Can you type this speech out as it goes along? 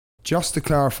Just to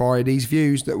clarify, these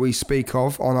views that we speak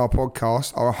of on our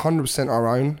podcast are 100% our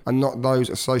own and not those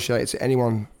associated to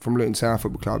anyone from Luton Town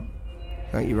Football Club.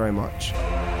 Thank you very much.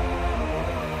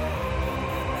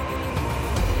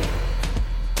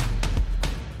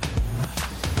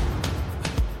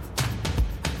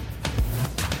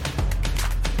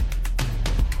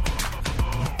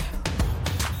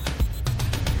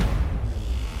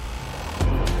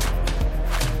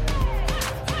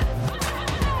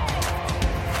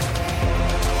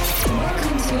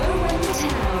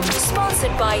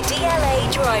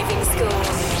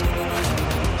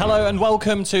 Hello and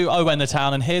welcome to Owen the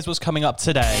Town, and here's what's coming up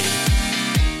today.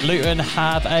 Luton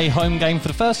have a home game for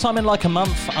the first time in like a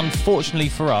month. Unfortunately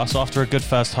for us, after a good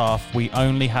first half, we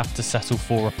only have to settle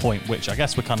for a point, which I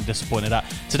guess we're kind of disappointed at.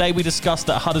 Today we discuss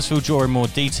that Huddersfield draw in more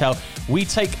detail. We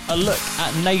take a look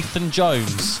at Nathan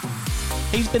Jones.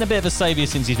 He's been a bit of a saviour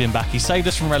since he's been back. He saved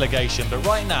us from relegation, but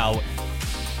right now,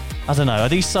 I don't know, are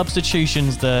these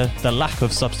substitutions, the lack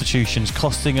of substitutions,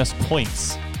 costing us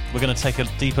points? We're going to take a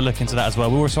deeper look into that as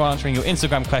well. We're also answering your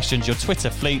Instagram questions, your Twitter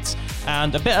fleets,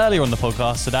 and a bit earlier on the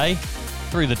podcast today,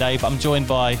 through the day, but I'm joined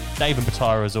by Dave and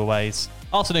Batara as always.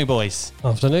 Afternoon, boys.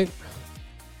 Afternoon.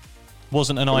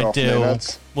 Wasn't an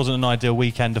ideal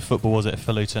weekend of football, was it,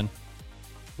 for Luton?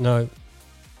 No.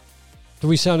 Do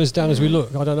we sound as down as we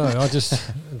look? I don't know.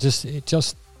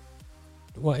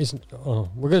 What isn't? Oh,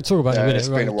 we're going to talk about it in a minute. It's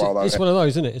been a while, it's one of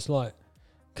those, isn't it? It's like,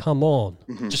 come on.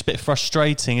 Mm-hmm. Just a bit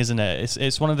frustrating, isn't it?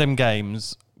 It's one of them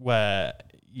games where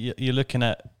you're looking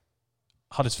at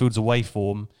Huddersfield's away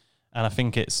form, and I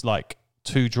think it's like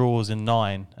 2 draws in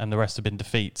 9, and the rest have been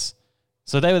defeats.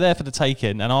 So they were there for the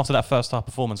taking, and after that first half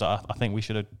performance, I think we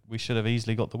should have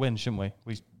easily got the win, shouldn't we?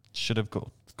 We should have got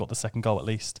the second goal at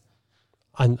least.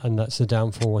 And that's the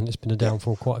downfall, and it's been a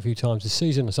downfall quite a few times this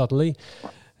season, sadly.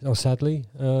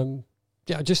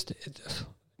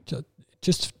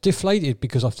 Just deflated,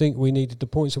 because I think we needed the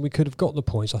points and we could have got the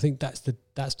points. I think that's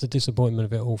the disappointment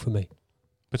of it all for me.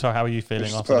 But how are you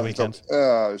feeling after the weekend?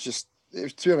 To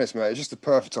be honest, mate, it's just a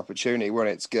perfect opportunity,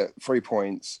 wasn't it, to get 3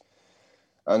 points,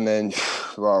 and then,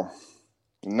 well,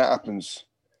 when that happens,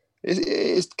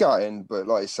 it's gutting. But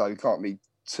like you say, we can't be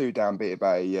too downbeat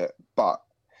about it yet. But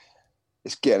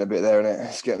it's getting a bit there, isn't it?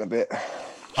 It's getting a bit.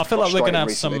 I feel like we're going to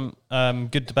have some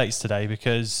good debates today,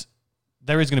 because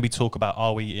there is going to be talk about,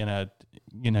 are we,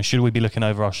 should we be looking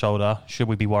over our shoulder? Should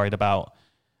we be worried about,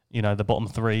 the bottom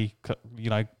 3,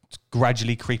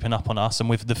 gradually creeping up on us? And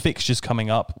with the fixtures coming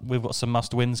up, we've got some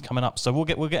must wins coming up. So we'll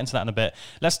get into that in a bit.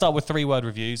 Let's start with 3-word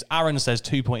reviews. Aaron says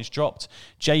 2 points dropped.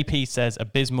 JP says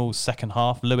abysmal second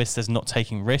half. Lewis says not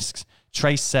taking risks.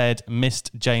 Trace said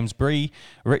missed James Bree.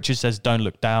 Richard says don't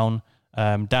look down.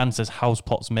 Dan says house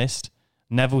pots missed.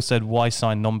 Neville said why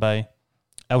sign Nombe.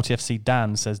 LTFC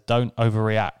Dan says don't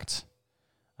overreact.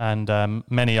 And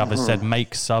many others said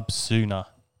make subs sooner.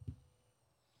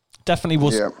 Definitely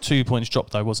was 2 points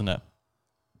dropped though, wasn't it?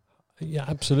 Yeah,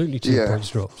 absolutely 2 points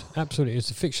dropped. Absolutely.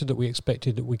 It's a fixture that we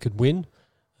expected that we could win.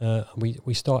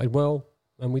 We started well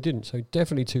and we didn't. So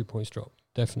definitely 2 points dropped.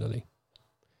 Definitely.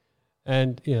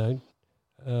 And,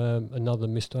 another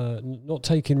missed, not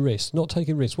taking risks. Not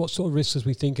taking risks. What sort of risks are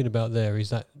we thinking about there? Is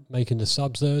that making the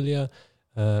subs earlier?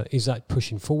 Is that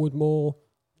pushing forward more?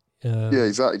 Yeah,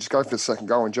 exactly. Just go for the second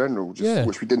goal in general,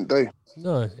 which we didn't do.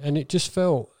 No, and it just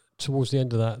felt towards the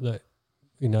end of that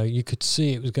you could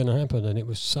see it was going to happen, and it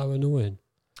was so annoying.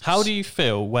 How do you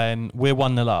feel when we're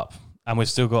 1-0 up and we've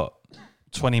still got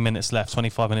 20 minutes left,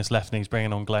 25 minutes left, and he's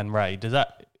bringing on Glenn Ray?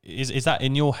 Is that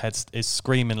in your head is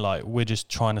screaming like we're just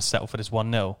trying to settle for this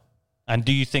 1-0? And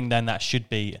do you think then that should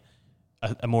be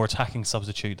a more attacking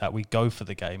substitute, that we go for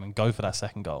the game and go for that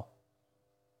second goal?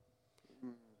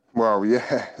 Well,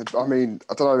 yeah. I mean,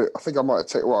 I don't know. I think I might have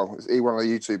taken, it was one of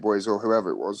the YouTube boys or whoever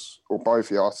it was, or both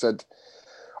of you. I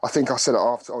think I said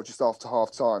it just after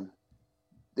half time.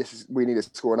 We need to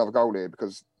score another goal here,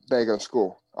 because they're going to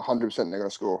score. 100% they're going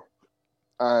to score.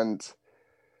 And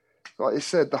like you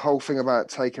said, the whole thing about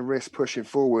taking risks, pushing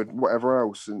forward, whatever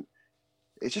else, and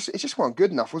it just wasn't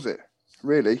good enough, was it?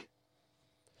 Really?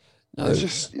 No. It's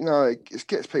just, it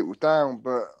gets people down,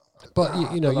 but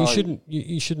you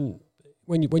shouldn't.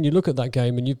 When you look at that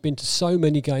game, and you've been to so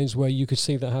many games where you could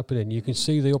see that happening, you can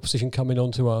see the opposition coming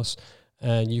onto us,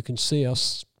 and you can see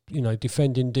us,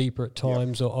 defending deeper at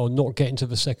times, or not getting to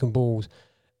the second balls,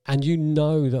 and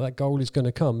that goal is going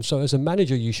to come. So as a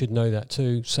manager, you should know that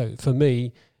too. So for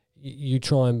me, you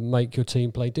try and make your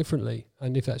team play differently,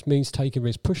 and if that means taking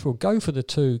risks, push for, go for the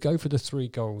 2, go for the 3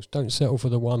 goals. Don't settle for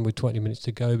the 1 with 20 minutes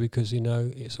to go, because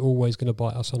it's always going to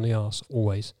bite us on the arse,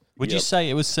 always. Would you say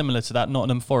it was similar to that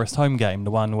Nottingham Forest home game, the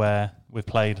one where we've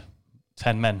played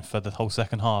 10 men for the whole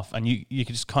second half, and you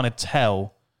could just kind of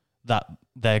tell that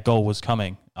their goal was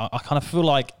coming. I kind of feel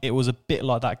like it was a bit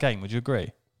like that game. Would you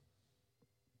agree?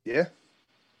 Yeah.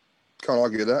 Can't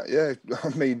argue with that. Yeah. I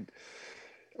mean,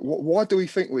 why do we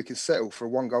think we can settle for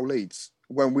 1-goal leads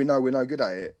when we know we're no good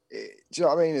at it? Do you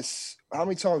know what I mean? It's how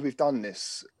many times we've done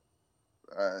this,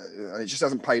 and it just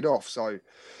hasn't paid off. So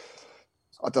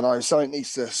I don't know. Something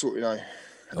needs to sort of,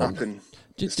 happen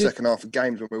in the second half of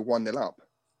games when we're 1-0 up.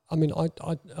 I mean, I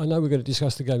know we're going to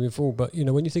discuss the game in full, but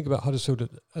when you think about Huddersfield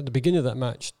at the beginning of that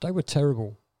match, they were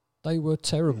terrible. They were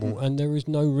terrible, and there is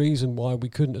no reason why we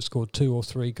couldn't have scored 2 or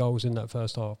 3 goals in that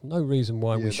first half. No reason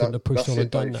why we shouldn't have pushed on and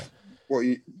done that. What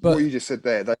you just said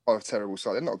there, they are a terrible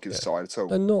side. They're not a good side at all.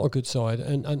 They're not a good side,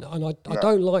 and I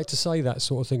don't like to say that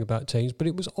sort of thing about teams, but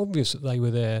it was obvious that they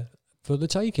were there for the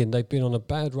taking. They've been on a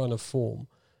bad run of form,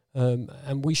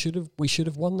 and we should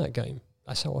have won that game.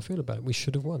 That's how I feel about it. We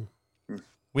should have won.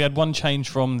 We had one change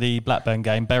from the Blackburn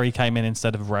game. Berry came in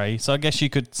instead of Ray. So I guess you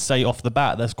could say off the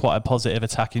bat that's quite a positive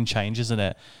attacking change, isn't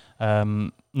it?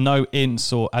 No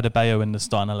Ince or Adebayo in the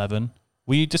starting 11.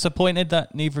 Were you disappointed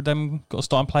that neither of them got a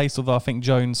starting place? Although I think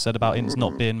Jones said about Ince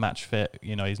not being match fit.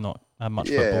 He's not had much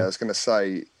football. Yeah, I was going to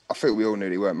say, I think we all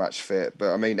knew he weren't match fit.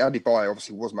 But I mean, Adebayo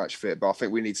obviously was match fit. But I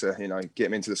think we need to, get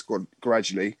him into the squad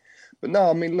gradually. But no,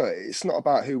 I mean, look, it's not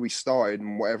about who we started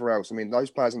and whatever else. I mean, those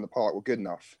players in the park were good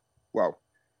enough. Well,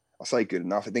 I say good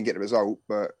enough. They didn't get the result,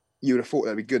 but you would have thought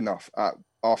they'd be good enough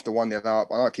after 1-0 up.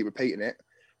 And I keep repeating it.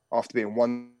 After being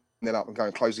 1-0 up and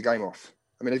going to close the game off.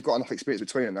 I mean, they've got enough experience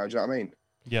between them now. Do you know what I mean?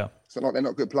 Yeah. It's not like they're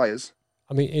not good players.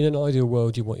 I mean, in an ideal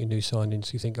world, you want your new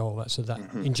signings. You think, that's that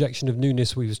injection of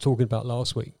newness we was talking about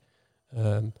last week.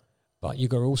 But you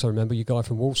got to also remember your guy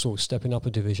from Walsall stepping up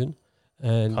a division.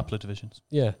 And a couple of divisions.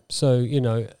 Yeah. So,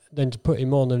 then to put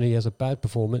him on and he has a bad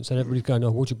performance and everybody's going,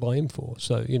 what'd you buy him for?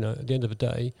 So, at the end of the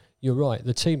day, you're right.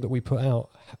 The team that we put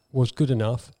out was good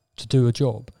enough to do a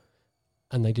job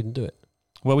and they didn't do it.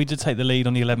 Well, we did take the lead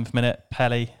on the 11th minute.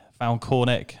 Pelly found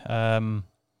Cornick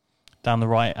down the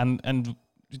right. And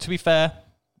to be fair,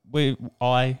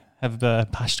 I have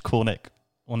bashed Cornick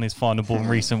on his final ball in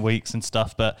recent weeks and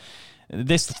stuff, but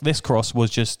this cross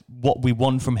was just what we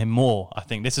want from him more. I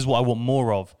think this is what I want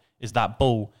more of, is that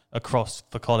ball across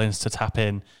for Collins to tap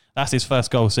in. That's his first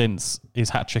goal since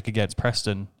his hat-trick against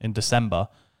Preston in December.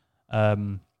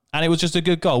 And it was just a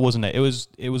good goal, wasn't it? It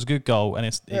was a good goal, and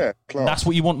that's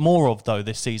what you want more of, though,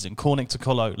 this season. Cornick to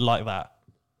Colo like that.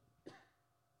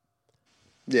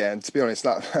 Yeah, and to be honest,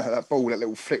 that ball, that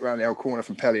little flick around the old corner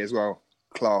from Pelly as well,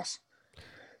 class.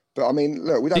 But I mean,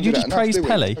 look, we don't. Did you just praise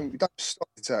Pelly? We don't stop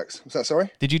the attacks. Was that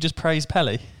sorry? Did you just praise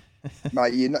Pelly?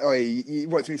 Mate, you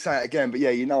want me to say it again, but yeah,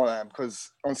 I am,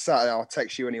 because on Saturday I'll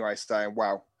text you anyway saying,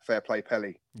 "Wow, fair play,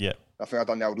 Pelly." Yeah, I think I've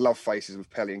done the old love faces with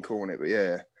Pelly and Cornick, but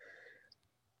yeah.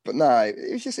 But no,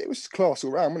 it was class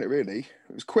all round, wasn't it? Really,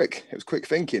 it was quick. It was quick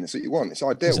thinking. That's what you want. It's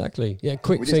ideal. Exactly. Yeah,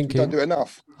 quick thinking. We don't do it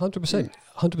enough. 100%.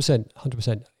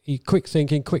 100%. Quick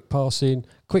thinking, quick passing,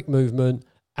 quick movement,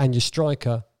 and your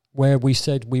striker, where we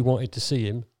said we wanted to see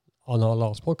him on our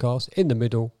last podcast, in the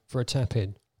middle for a tap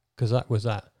in, because that was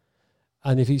that.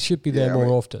 And if he should be there more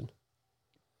often.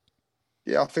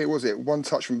 Yeah, I think one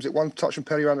touch from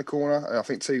Pelly around the corner, and I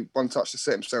think one touch to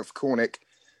set himself for Cornick,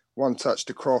 one touch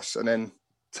to cross, and then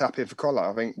tap in for Collar.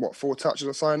 I think 4 touches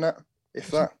or so in that, if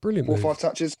it's that. Brilliant. 4 or 5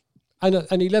 touches. And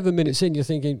 11 minutes in, you're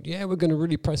thinking, yeah, we're going to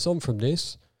really press on from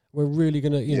this. We're really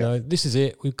going to, this is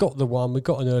it. We've got the one. We've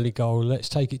got an early goal. Let's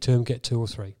take it to him, get 2 or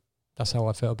 3. That's how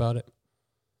I felt about it.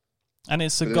 And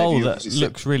it's a goal that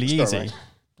looks really easy.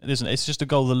 It isn't. It's just a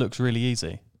goal that looks really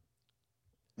easy.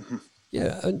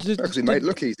 Yeah. Because it made it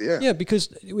look easy, yeah. Yeah,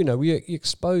 because, we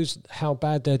exposed how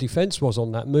bad their defence was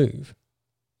on that move.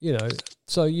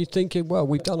 So you're thinking, well,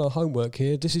 we've done our homework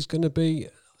here. This is going to be,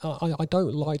 I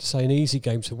don't like to say an easy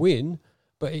game to win,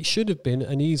 but it should have been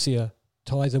an easier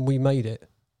tie than we made it.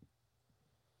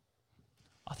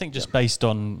 I think just based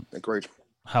on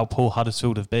how poor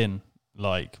Huddersfield have been,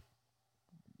 like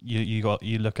you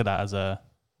look at that as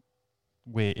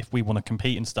if we want to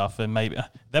compete and stuff, and maybe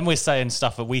then we're saying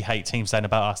stuff that we hate teams saying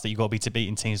about us, that you got to be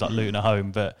beating teams like Luton at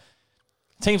home, but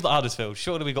teams like Huddersfield,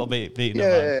 surely we got to be beating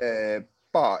them at home. Yeah,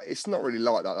 but it's not really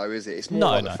like that though, is it? It's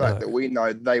more the fact that we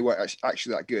know they weren't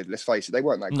actually that good. Let's face it, they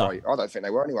weren't that great. I don't think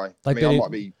they were anyway. I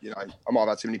might have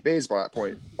had too many beers by that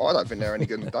point, but I don't think they're any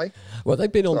good today. Well, they've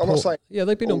been on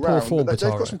they've been on poor form. They've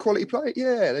got some quality play.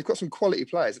 Yeah, they've got some quality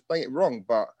players. Don't get it wrong,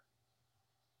 but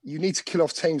you need to kill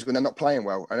off teams when they're not playing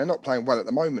well, and they're not playing well at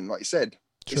the moment. Like you said,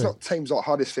 It's not teams like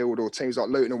Huddersfield or teams like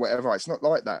Luton or whatever. It's not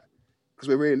like that, because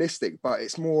we're realistic. But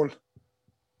it's more.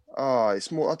 I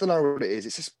don't know what it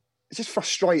is. it's just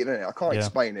frustrating, isn't it? I can't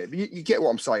explain it. But you get what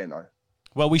I'm saying, though.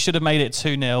 Well, we should have made it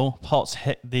 2-0. Potts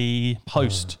hit the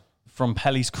post from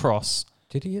Pelly's cross.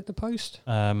 Did he hit the post?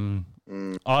 Yeah,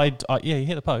 he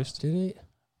hit the post. Did he?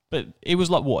 But it was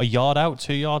like, what, a yard out,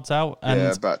 2 yards out? And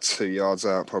yeah, about 2 yards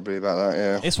out, probably about that,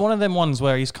 yeah. It's one of them ones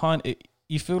where he's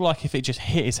you feel like if it just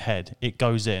hit his head, it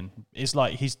goes in. It's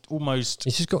like he's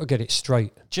just got to get it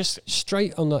straight. Just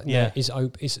straight on that net is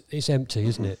it's empty,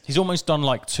 isn't it? He's almost done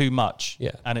like too much,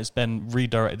 yeah, and it's been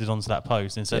redirected onto that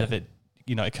post instead of it.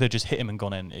 You know, it could have just hit him and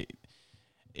gone in.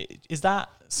 Is that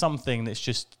something that's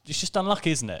it's just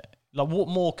unlucky, isn't it? Like, what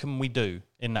more can we do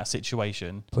in that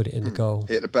situation? Put it in the goal.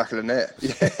 Hit the back of the net.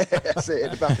 Yeah, that's it,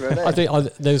 hit the back of the net. I think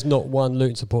there's not one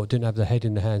Luton supporter didn't have the head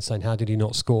in the hand saying, how did he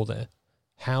not score there?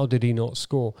 How did he not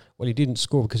score? Well, he didn't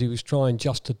score because he was trying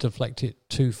just to deflect it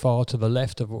too far to the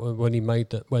left of when he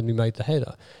made the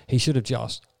header. He should have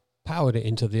just powered it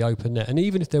into the open net. And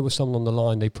even if there was someone on the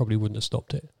line, they probably wouldn't have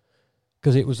stopped it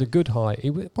because it was a good height.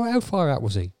 How far out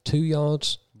was he? 2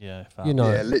 yards? Yeah,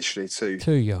 yeah, literally 2.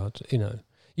 2 yards. You know,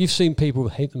 you've seen people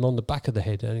hit them on the back of the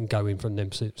head and go in from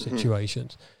them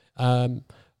situations.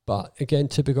 But again,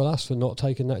 typical us for not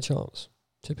taking that chance.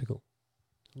 Typical.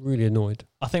 Really annoyed.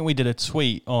 I think we did a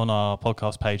tweet on our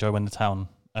podcast page, I Win the Town.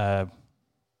 I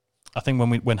think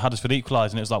when Huddersfield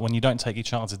equalised, and it was like, when you don't take your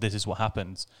chances, this is what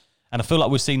happens. And I feel like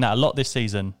we've seen that a lot this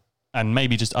season, and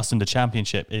maybe just us in the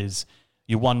Championship, is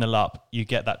you're 1-0 up, you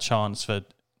get that chance for,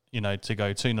 to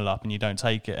go 2-0 up, and you don't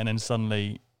take it, and then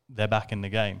suddenly they're back in the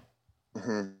game.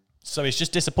 Mm-hmm. So it's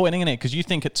just disappointing, isn't it? Because you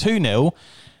think at 2-0,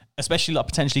 especially like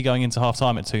potentially going into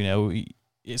half-time at 2-0,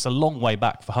 it's a long way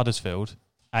back for Huddersfield.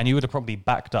 And you would have probably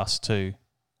backed us to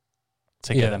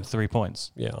get them 3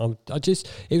 points. Yeah,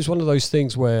 it was one of those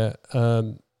things where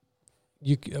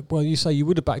you say you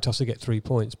would have backed us to get 3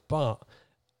 points, but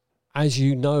as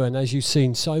you know, and as you've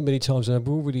seen so many times, and I've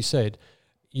already said,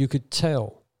 you could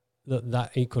tell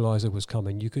that equaliser was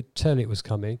coming. You could tell it was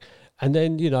coming. And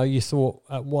then, you thought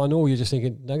at 1-1, you're just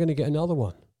thinking, they're going to get another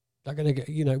one. They're going to get,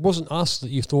 it wasn't us that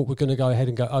you thought were going to go ahead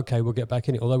and go, okay, we'll get back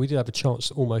in it. Although we did have a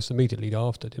chance almost immediately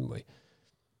after, didn't we?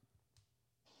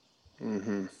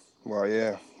 Mm-hmm. Well,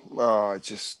 yeah. Oh,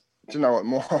 do you know what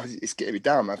more? It's getting me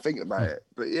down, man, thinking about it.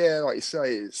 But yeah, like you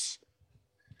say,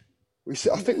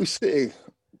 I think we sit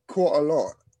quite a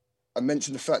lot. I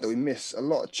mentioned the fact that we miss a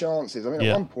lot of chances. I mean,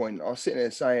 at one point, I was sitting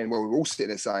there saying, well, we were all sitting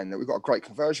there saying that we've got a great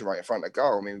conversion rate in front of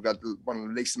goal. I mean, we've had one of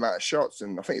the least amount of shots,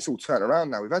 and I think it's all turned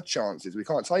around now. We've had chances. We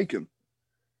can't take them.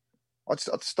 I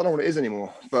just don't know what it is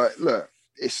anymore. But look,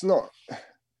 it's not...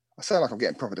 I sound like I'm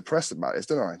getting proper depressed about this,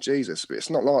 don't I? Jesus, but it's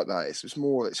not like that.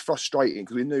 It's frustrating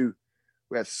because we knew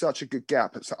we had such a good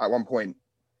gap at one point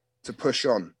to push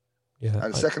on. Yeah.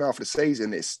 And the second half of the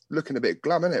season, it's looking a bit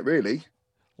glum, isn't it, really?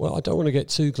 Well, I don't want to get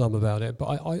too glum about it,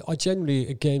 but I generally,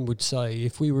 again, would say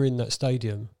if we were in that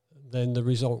stadium, then the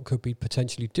result could be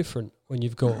potentially different when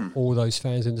you've got all those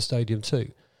fans in the stadium too,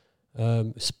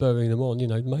 spurring them on,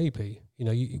 maybe.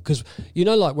 Because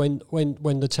like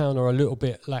when the Town are a little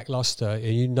bit lackluster,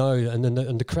 and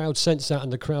and the crowd sense that,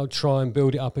 and the crowd try and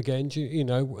build it up again,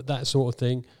 that sort of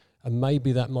thing, and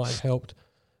maybe that might have helped.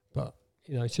 But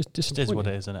it's just disappointing. It is what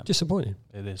it is, isn't it? Disappointing.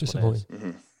 It is disappointing. What it is.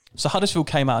 Mm-hmm. So Huddersfield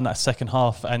came out in that second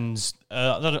half, and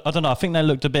I don't know. I think they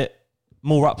looked a bit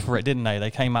more up for it, didn't they?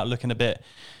 They came out looking a bit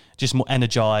just more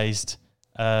energised.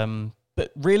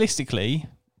 But realistically,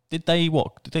 did they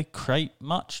create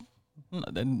much?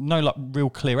 No, like real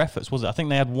clear efforts, was it? I think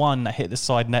they had one that hit the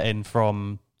side netting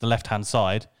from the left-hand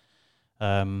side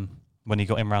when he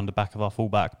got in round the back of our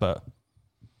fullback, but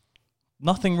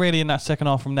nothing really in that second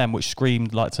half from them, which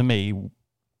screamed, like, to me,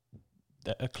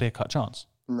 a clear-cut chance.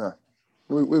 No.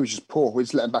 We were just poor. We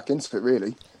just let them back into it,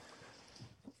 really.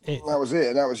 That was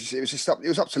it. It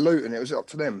was up to Luton. It was up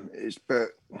to them.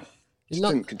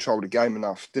 Didn't control the game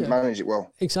enough. Didn't manage it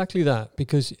well. Exactly that,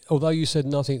 because although you said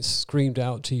nothing screamed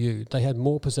out to you, they had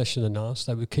more possession than us.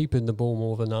 They were keeping the ball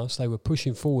more than us. They were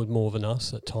pushing forward more than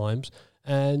us at times.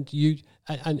 And you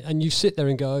sit there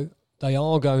and go, they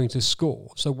are going to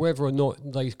score. So whether or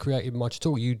not they created much at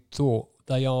all, you thought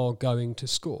they are going to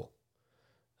score.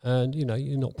 And,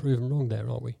 you're not proven wrong there,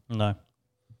 are we? No.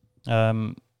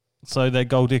 So their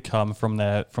goal did come from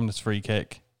this free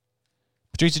kick.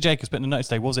 Producer Jacobs put in the notes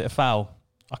today, was it a foul?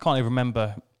 I can't even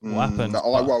remember what happened.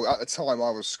 Well, at the time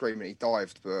I was screaming he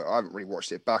dived, but I haven't really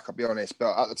watched it back, I'll be honest.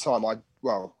 But at the time, I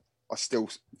still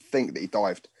think that he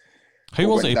dived. Who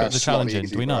was it who put the challenge in?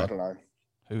 Do we know? I don't know.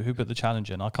 Who put the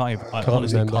challenge in? I can't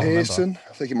honestly remember. Pearson?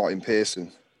 I think it might have been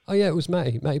Pearson. Oh, yeah, it was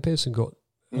Matty. Matty Pearson got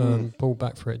pulled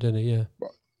back for it, didn't he? Yeah.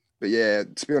 But yeah,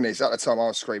 to be honest, at the time I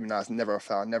was screaming, "No, it's never a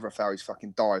foul, he's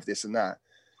fucking dived, this and that."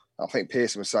 I think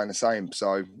Pearson was saying the same.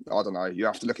 So I don't know. You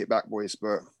have to look it back, boys.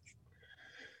 But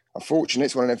unfortunately,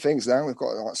 it's one of them things now. We've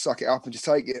got to like, suck it up and just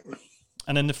take it.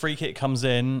 And then the free kick comes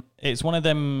in. It's one of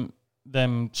them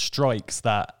strikes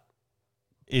that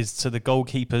is to the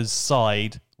goalkeeper's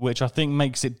side, which I think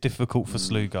makes it difficult for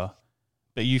Sluga.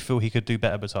 But you feel he could do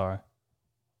better, Bataro?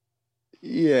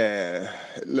 Yeah.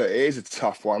 Look, it is a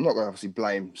tough one. I'm not going to obviously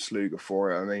blame Sluga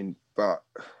for it. I mean, but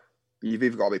you've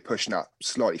either got to be pushing up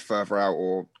slightly further out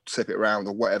or tip it around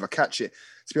or whatever, catch it.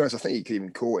 To be honest, I think he could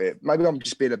even caught it. Maybe I'm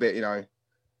just being a bit,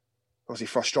 obviously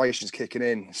frustration's kicking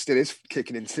in. Still is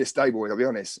kicking in to this day, boys, I'll be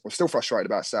honest. I'm still frustrated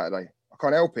about Saturday. I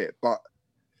can't help it, but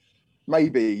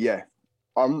maybe, yeah.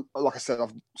 Like I said,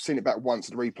 I've seen it back once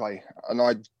at the replay,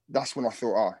 and that's when I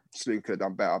thought, Sluga could have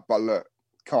done better. But look,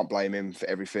 can't blame him for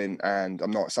everything, and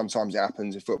I'm not. Sometimes it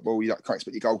happens in football. You can't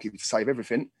expect your goalkeeper to save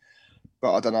everything.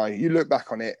 But I don't know. You look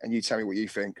back on it and you tell me what you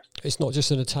think. It's not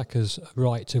just an attacker's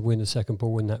right to win the second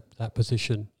ball in that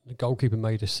position. The goalkeeper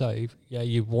made a save. Yeah,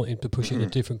 you want him to push it in a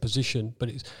different position, but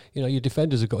it's your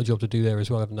defenders have got a job to do there as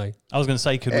well, haven't they? I was going to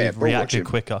say, could we have reacted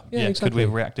quicker? Yeah, exactly. Could we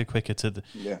have reacted quicker to the?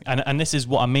 Yeah. And this is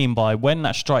what I mean by when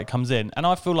that strike comes in, and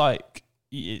I feel like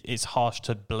it's harsh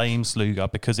to blame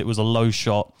Sluga because it was a low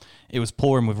shot. It was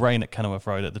pouring with rain at Kenilworth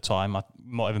Road at the time. I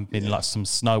might have been like some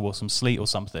snow or some sleet or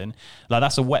something. Like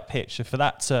that's a wet pitch. So for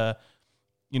that to,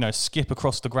 skip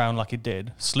across the ground like it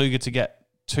did, Sluga to get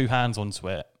two hands onto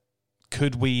it,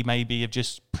 could we maybe have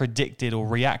just predicted or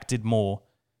reacted more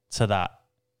to that?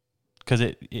 Because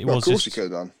it was of course you could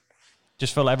have done.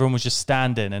 Just felt like everyone was just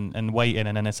standing and waiting,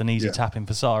 and then it's an easy tap in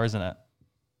for Sarr, isn't it?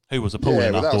 Who was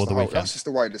appalling after all the weekend. That's just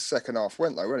the way the second half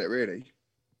went, though, wasn't it, really?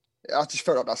 I just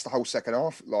felt like that's the whole second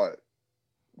half, like,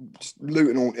 just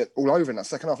looting all over in that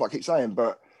second half, like I keep saying.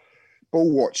 But ball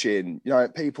watching,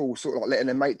 people sort of like letting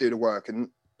their mate do the work and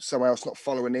someone else not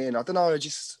following in. I don't know,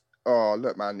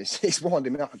 look, man, it's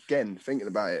winding me up again thinking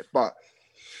about it. But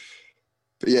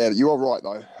yeah, you are right,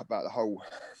 though, about the whole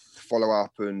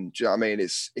follow-up. And, do you know what I mean?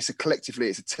 It's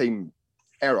a team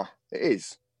error. It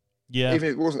is. Yeah. Even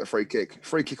if it wasn't a free kick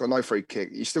or no free kick,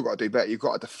 you still got to do better. You've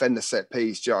got to defend the set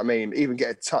piece. Do you know what I mean? Even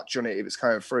get a touch on it if it's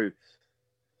coming through.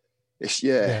 It's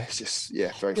just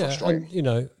very frustrating.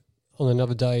 And, on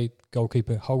another day,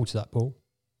 goalkeeper holds that ball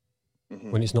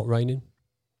when it's not raining,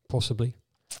 possibly.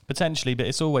 Potentially, but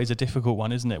it's always a difficult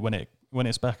one, isn't it? When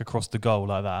it's back across the goal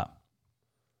like that.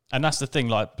 And that's the thing.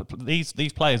 Like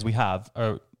these players we have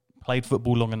are played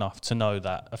football long enough to know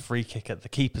that a free kick at the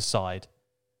keeper's side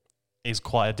is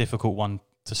quite a difficult one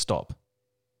to stop.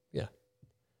 Yeah.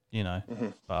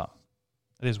 But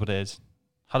it is what it is.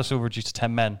 Huddersfield reduced to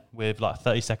 10 men with like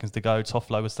 30 seconds to go.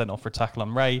 Toffolo was sent off for a tackle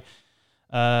on Ray.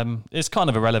 It's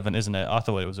kind of irrelevant, isn't it? I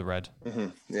thought it was a red. Mm-hmm.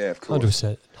 Yeah, of course.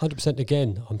 100%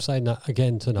 again. I'm saying that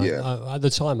again tonight. Yeah. At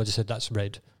the time, I just said that's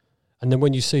red. And then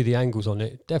when you see the angles on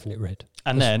it, definitely red.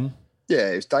 And then...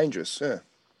 Yeah, it was dangerous, yeah.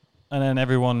 And then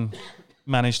everyone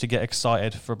managed to get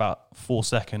excited for about 4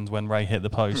 seconds when Ray hit the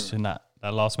post in that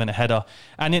last-minute header.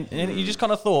 And you just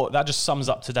kind of thought, that just sums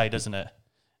up today, doesn't it?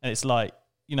 And it's like,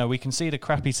 we concede a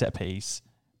crappy set piece.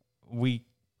 We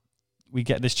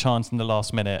get this chance in the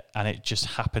last minute, and it just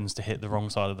happens to hit the wrong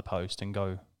side of the post and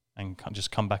go and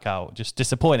just come back out. Just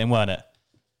disappointing, weren't it?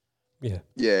 Yeah.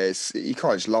 Yeah, you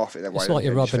can't just laugh at that way. It's like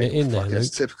you're rubbing it in there, Luke. It's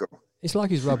typical. It's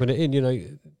like he's rubbing it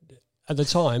in, At the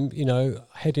time,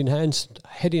 head in hands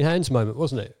moment,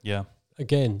 wasn't it? Yeah.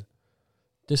 Again,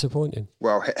 disappointing.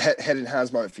 Well, head in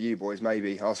hands moment for you boys,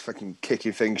 maybe. I was fucking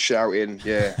kicking things, shouting.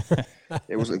 Yeah.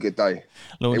 It wasn't a good day.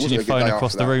 Launching your phone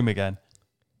across the room again.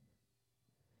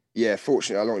 Yeah,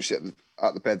 fortunately, I launched it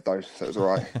at the bed, though, so it was all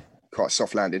right. Quite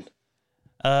soft landing.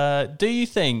 Do you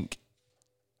think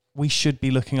we should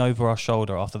be looking over our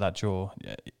shoulder after that draw?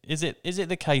 Is it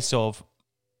the case of...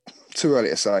 Too early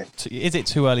to say. Is it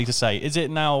too early to say? Is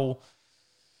it now...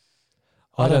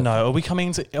 I don't know. Are we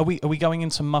going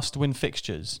into must-win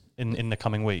fixtures in the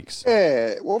coming weeks?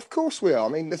 Yeah, well, of course we are. I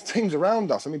mean, there's teams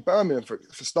around us. I mean, Birmingham, for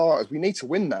starters, we need to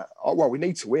win that. Well, we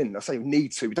need to win. I say we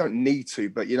need to. We don't need to,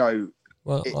 but,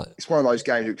 it's one of those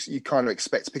games you kind of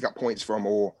expect to pick up points from,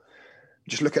 or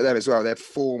just look at them as well. Their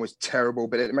form was terrible,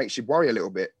 but it makes you worry a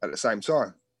little bit at the same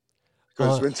time.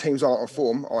 Because when teams aren't on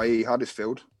form, i.e.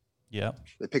 Huddersfield, they're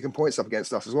picking points up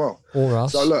against us as well. Or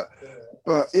us. So, look,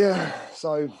 but,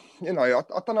 so... I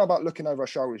don't know about looking over our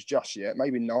shoulders just yet.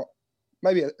 Maybe not.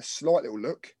 Maybe a slight little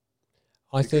look.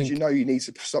 I think you need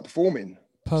to start performing.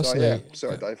 Personally,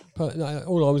 sorry, Dave.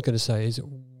 All I was going to say is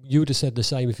you would have said the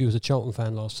same if you was a Charlton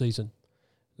fan last season.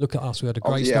 Look at us. We had a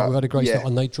great start. We had a great start,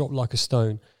 and they dropped like a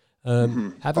stone.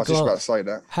 Have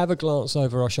a glance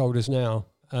over our shoulders now.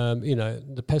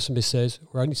 The pessimist says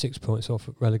we're only 6 points off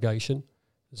relegation.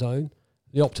 zone.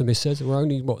 The optimist says that we're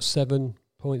only 7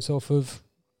 points off of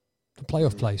the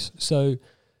playoff place. So,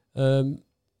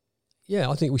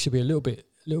 I think we should be a little bit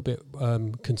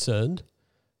concerned,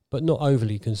 but not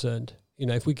overly concerned. You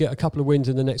know, if we get a couple of wins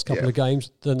in the next couple of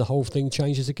games, then the whole thing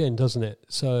changes again, doesn't it?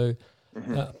 So,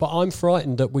 but I'm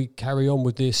frightened that we carry on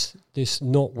with this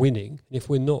not winning. If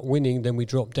we're not winning, then we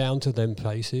drop down to them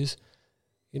places.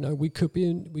 You know, we could be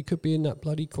in that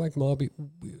bloody quagmire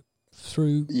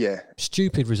through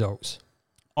stupid results.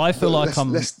 I feel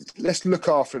let's look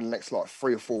after the next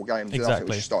 3 or 4 games. Exactly. I think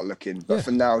we should start looking. But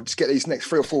for now, just get these next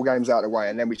 3 or 4 games out of the way,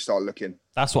 and then we start looking.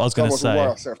 That's what I was going to say. We'll worry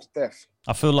ourselves to death.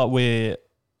 I feel like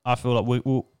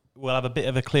we'll have a bit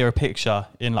of a clearer picture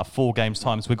in 4 games'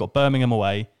 time. So we've got Birmingham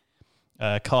away,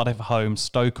 Cardiff at home,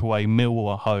 Stoke away,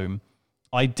 Millwall at home.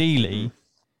 Ideally,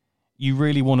 you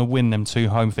really want to win them 2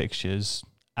 home fixtures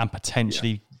and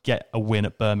potentially get a win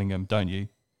at Birmingham, don't you?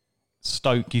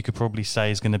 Stoke, you could probably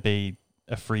say, is going to be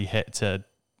a free hit to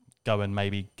go and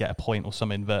maybe get a point or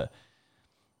something, but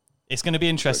it's going to be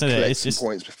interesting. It's just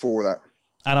points before that.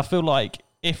 And I feel like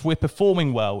if we're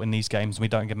performing well in these games and we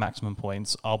don't get maximum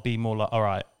points, I'll be more like, all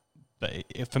right. But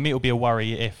for me, it'll be a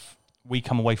worry if we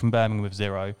come away from Birmingham with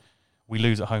 0, we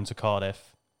lose at home to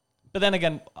Cardiff. But then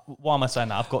again, why am I saying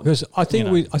that? Because I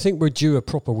think we're due a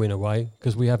proper win away,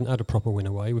 because we haven't had a proper win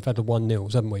away. We've had the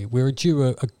 1-0s, haven't we? We're due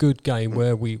a good game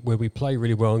where we play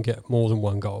really well and get more than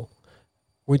 1 goal.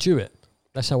 We're due it.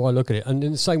 That's how I look at it. And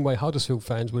in the same way, Huddersfield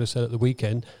fans would have said at the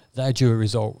weekend, they're due a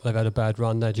result. They've had a bad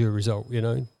run, they're due a result, you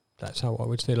know. That's how I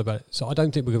would feel about it. So I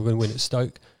don't think we're going to win at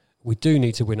Stoke. We do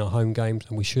need to win our home games,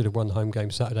 and we should have won the home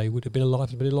game Saturday. Would have been a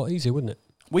lot easier, wouldn't it?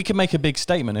 We could make a big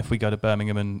statement if we go to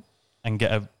Birmingham and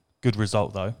get a good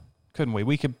result, though, couldn't we?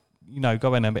 We could,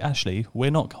 go in and be, actually,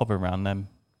 we're not hovering around them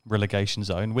relegation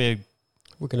zone. We're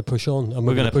going to push on, and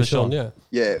we're going to push on.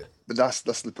 Yeah, but that's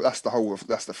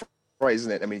the phrase,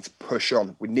 isn't it? I mean, to push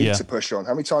on. We need to push on.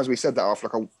 How many times have we said that after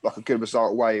like a good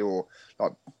result away, or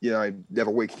the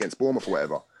other week against Bournemouth or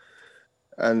whatever?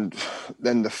 And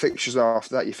then the fixtures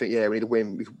after that, you think, we need to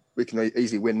win. We can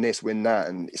easily win this, win that,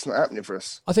 and it's not happening for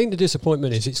us. I think the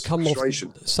disappointment is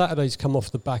Saturday's come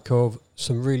off the back of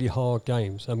some really hard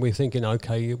games, and we're thinking,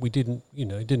 okay, we didn't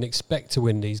expect to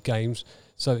win these games,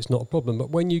 so it's not a problem.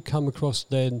 But when you come across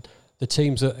then the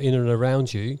teams that are in and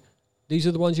around you, these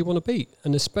are the ones you want to beat,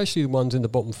 and especially the ones in the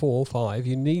bottom 4 or 5.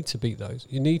 You need to beat those.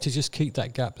 You need to just keep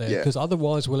that gap there, because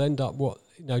otherwise we'll end up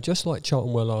just like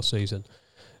Charlton were last season.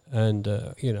 And,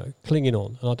 clinging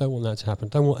on. And I don't want that to happen.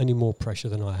 Don't want any more pressure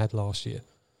than I had last year.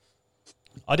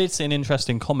 I did see an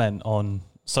interesting comment on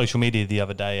social media the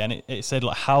other day, and it said,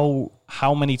 how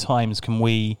many times can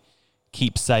we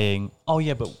keep saying, oh,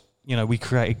 yeah, but, we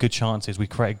created good chances, we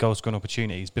created goal-scoring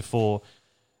opportunities before,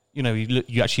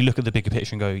 you actually look at the bigger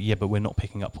picture and go, yeah, but we're not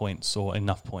picking up points or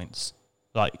enough points.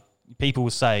 Like, people will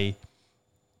say,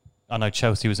 I know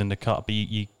Chelsea was in the cut, but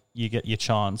you get your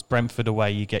chance. Brentford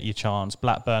away, you get your chance.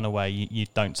 Blackburn away, you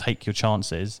don't take your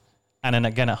chances. And then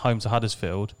again at home to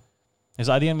Huddersfield. It's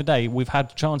like at the end of the day, we've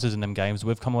had chances in them games.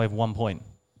 We've come away with 1 point.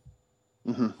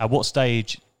 Mm-hmm. At what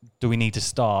stage do we need to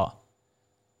start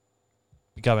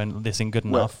going, this isn't good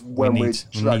enough? When we need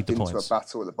the points. Into a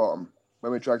battle at the bottom.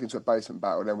 When we're dragged into a basement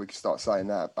battle, then we can start saying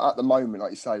that. But at the moment,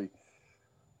 like you say,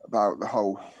 about the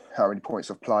whole how many points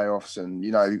of playoffs and,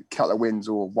 couple of wins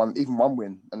or even one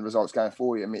win and the results going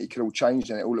for you. I mean, it could all change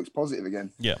and it all looks positive again.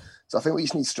 Yeah. So I think we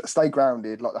just need to stay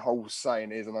grounded, like the whole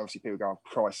saying is, and obviously people go,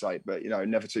 Christ's sake, but,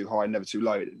 never too high, never too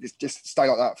low. Just stay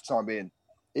like that for the time being.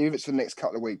 Even if it's for the next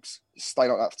couple of weeks, just stay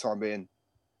like that for the time being.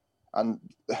 And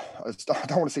I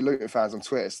don't want to see Luton fans on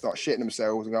Twitter start shitting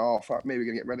themselves and go, oh, fuck me, we're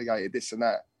going to get relegated, this and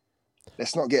that.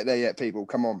 Let's not get there yet, people.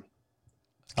 Come on.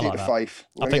 Keep the faith.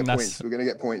 We're going to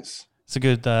get points. It's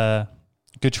a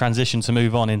good transition to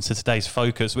move on into today's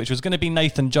focus, which was going to be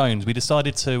Nathan Jones. We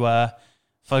decided to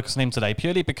focus on him today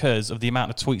purely because of the amount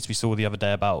of tweets we saw the other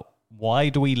day about why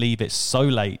do we leave it so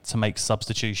late to make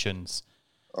substitutions.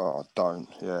 Oh, don't,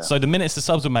 yeah. So the minutes the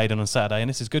subs were made on Saturday, and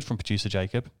this is good from producer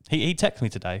Jacob, he texted me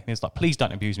today. He was like, please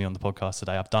don't abuse me on the podcast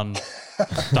today. I've done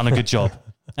a good job.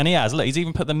 And he has. Look, he's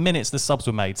even put the minutes the subs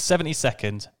were made.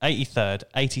 72nd, 83rd,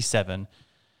 87.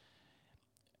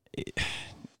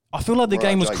 I feel like the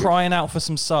game was crying out for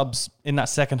some subs in that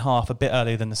second half a bit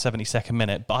earlier than the 72nd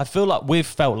minute. But I feel like we've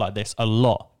felt like this a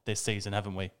lot this season,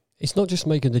 haven't we? It's not just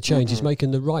making the change; it's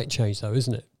making the right change, though,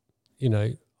 isn't it?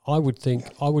 I would think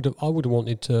I would have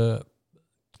wanted to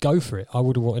go for it. I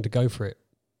would have wanted to go for it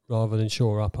rather than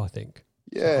shore up. I think.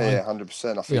 Yeah,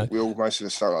 100%. I think we all most of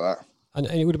us felt like that. And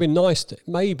it would have been nice to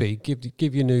maybe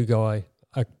give your new guy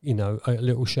a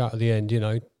little shout at the end,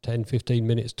 10, 15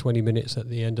 minutes, 20 minutes at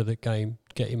the end of the game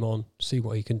get him on, see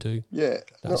what he can do. Yeah,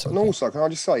 and also, can I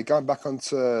just say, going back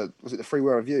onto, was it the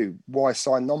Freeway Review, why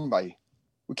sign Nombe?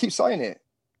 We keep saying it.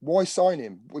 Why sign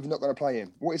him? We're not going to play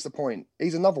him. What is the point?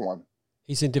 He's another one.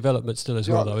 He's in development still as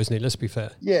well, though, isn't he? Let's be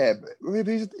fair. Yeah,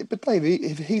 but Dave,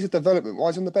 if he's a development, why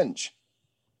is he on the bench?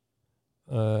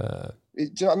 Do you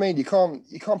know what I mean? You can't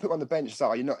put him on the bench and say,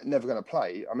 oh, you're never going to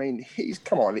play. I mean, he's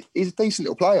a decent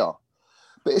little player.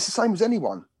 But it's the same as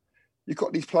anyone. You've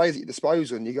got these players at your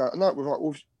disposal and you go, no,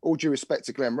 with all due respect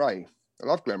to Glenn Ray. I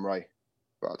love Glenn Ray.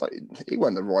 But he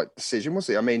wasn't the right decision, was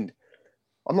he? I mean,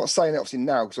 I'm not saying that obviously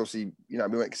now because obviously, we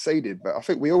weren't conceded, but I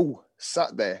think we all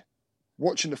sat there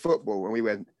watching the football and we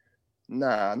went,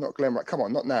 nah, not Glenn Ray. Come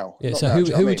on, not now. Yeah, not so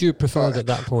now, who would you have preferred at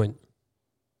that point?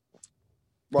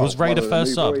 Well, was Ray the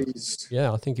first sub?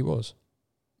 Yeah, I think he was.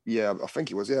 Yeah, I think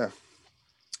he was, yeah.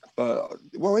 But,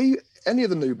 any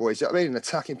of the new boys, I mean, an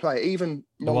attacking player, even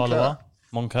Moncur.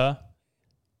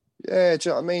 Yeah, do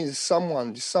you know what I mean?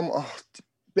 Someone,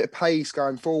 bit of pace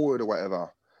going forward or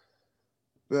whatever.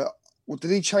 But did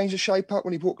he change the shape up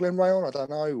when he brought Glenn Ray on? I don't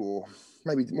know. Or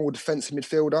maybe more defensive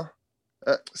midfielder.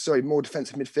 More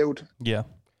defensive midfield. Yeah.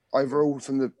 Overall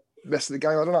from the rest of the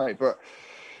game, I don't know. But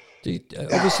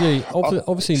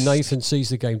obviously Nathan sees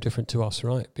the game different to us,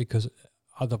 right? Because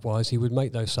otherwise he would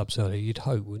make those subs early, you'd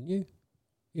hope, wouldn't you?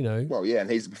 Well, yeah,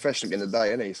 and he's a professional in the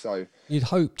day, isn't he? So you'd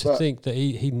hope to think that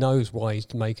he knows why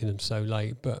he's making them so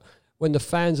late. But when the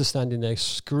fans are standing there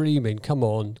screaming, "Come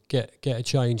on, get a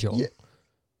change on,"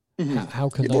 how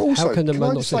can the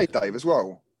man not say, Dave, as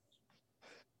well?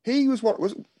 He was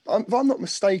if I'm not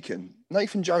mistaken,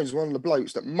 Nathan Jones was one of the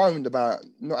blokes that moaned about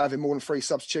not having more than 3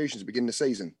 substitutions at the beginning of the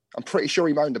season. I'm pretty sure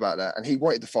he moaned about that, and he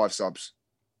wanted the 5 subs,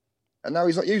 and now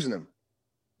he's not using them.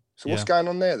 So what's going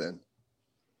on there then?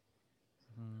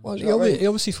 Well, he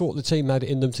obviously thought the team had it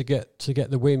in them to get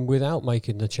the win without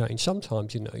making the change.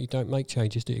 Sometimes, you don't make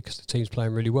changes, do you? Because the team's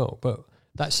playing really well. But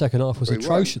that second half was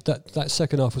atrocious. That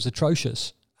second half was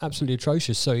atrocious, absolutely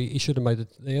atrocious. So he should have made it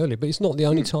early. But it's not the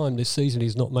only time this season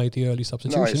he's not made the early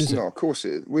substitution, is it? No, of course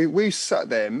it is. We sat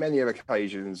there many other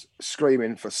occasions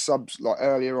screaming for subs like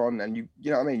earlier on, and you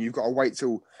know what I mean. You've got to wait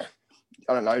till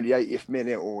the 80th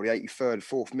minute or the 83rd,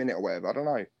 4th minute or whatever. I don't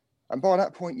know. And by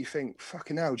that point, you think,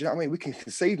 fucking hell, do you know what I mean? We can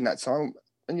concede in that time.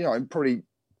 And, probably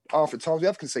half the times we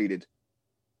have conceded.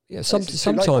 Yeah,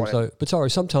 sometimes, though,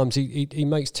 Batari, sometimes he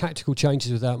makes tactical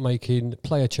changes without making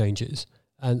player changes.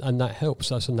 And that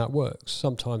helps us and that works.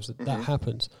 Sometimes that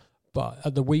happens. But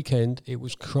at the weekend, it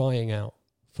was crying out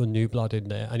for new blood in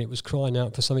there. And it was crying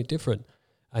out for something different.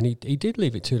 And he did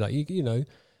leave it too late.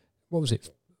 What was it?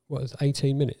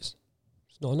 18 minutes?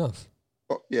 It's not enough.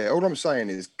 Well, yeah, all I'm saying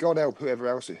is God help whoever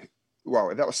else...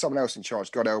 Well, if that was someone else in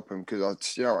charge, God help him, because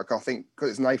I think because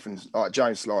it's Nathan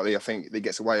Jones slightly, I think he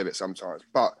gets away with it sometimes.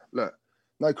 But look,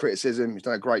 no criticism. He's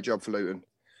done a great job for Luton.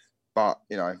 But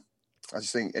I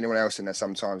just think anyone else in there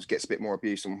sometimes gets a bit more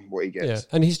abuse than what he gets. Yeah,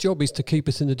 and his job is to keep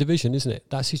us in the division, isn't it?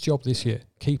 That's his job this year.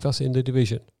 Keep us in the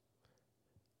division,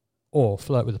 or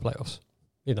flirt with the playoffs.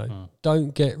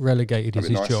 Don't get relegated is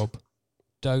his job.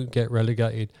 Don't get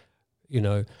relegated.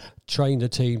 Train the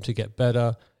team to get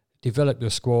better, develop your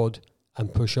squad,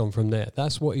 and push on from there.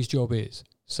 That's what his job is.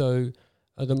 So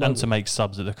at the moment, and to make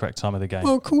subs at the correct time of the game.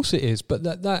 Well, of course it is, but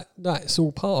that's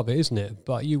all part of it, isn't it?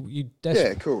 But you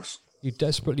of course, you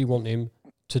desperately want him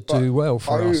to do well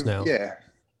for us now. Yeah,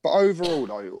 but overall,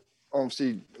 though,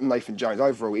 obviously Nathan Jones,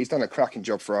 overall, he's done a cracking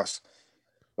job for us.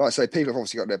 Like I say, people have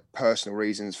obviously got their personal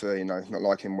reasons for not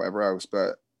liking him, whatever else.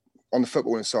 But on the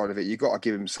footballing side of it, you've got to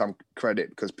give him some credit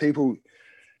because people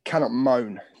cannot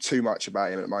moan too much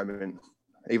about him at the moment.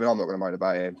 Even I'm not going to moan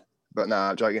about him. But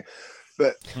I'm joking.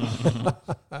 But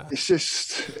it's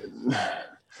just...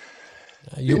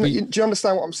 do you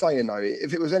understand what I'm saying, though?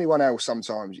 If it was anyone else,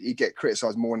 sometimes he'd get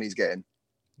criticised more than he's getting.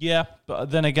 Yeah,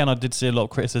 but then again, I did see a lot of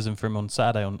criticism from him on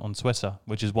Saturday on Twitter,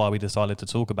 which is why we decided to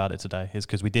talk about it today, is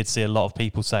because we did see a lot of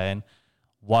people saying,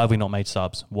 why have we not made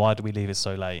subs? Why do we leave it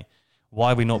so late? Why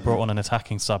have we not brought on an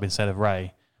attacking sub instead of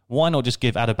Ray? Why not just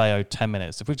give Adebayo 10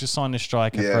 minutes? If we've just signed this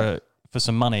striker for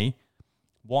some money,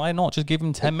 why not just give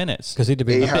him 10 minutes? Because he'd have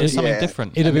been something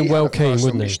different. He'd have been well keen,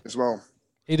 wouldn't he? As well.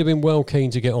 He'd have been well keen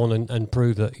to get on and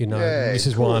prove that, this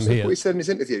is why I'm here. What he said in his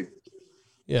interview.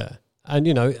 Yeah. And,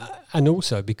 and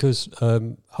also because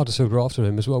Huddersfield were after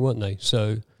him as well, weren't they?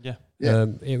 So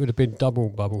it would have been double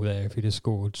bubble there if he'd have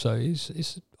scored. So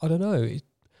it's I don't know.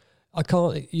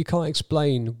 You can't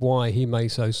explain why he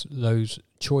makes those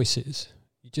choices.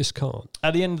 You just can't.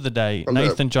 At the end of the day,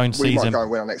 Nathan Jones sees him. We might go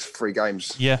and win our next 3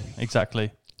 games. Yeah,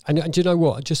 exactly. And do you know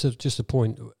what? Just a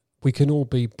point. we can all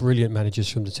be brilliant managers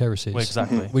from the terraces. Well,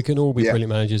 exactly. We can all be brilliant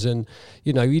managers, and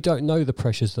you don't know the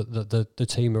pressures that the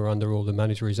team are under or the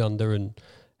manager is under, and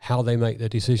how they make their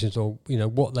decisions, or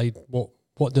what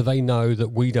do they know that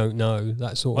we don't know,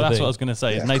 that sort of thing. Well, that's what I was going to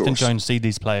say. Yeah, Nathan Jones sees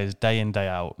these players day in, day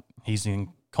out. He's in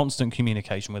constant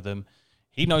communication with them.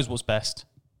 He knows what's best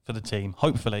for the team,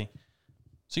 hopefully.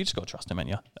 So you just got to trust him, ain't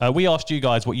you? We asked you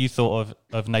guys what you thought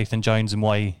of Nathan Jones and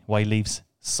why he leaves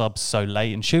subs so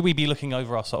late, and should we be looking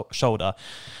over our shoulder?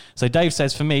 So Dave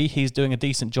says, for me, he's doing a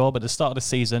decent job. At the start of the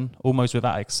season, almost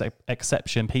without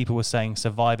exception, people were saying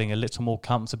surviving a little more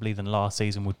comfortably than last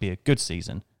season would be a good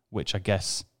season, which I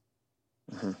guess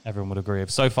everyone would agree with.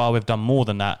 So far, we've done more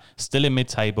than that. Still in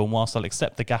mid-table, and whilst I'll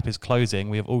accept the gap is closing,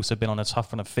 we have also been on a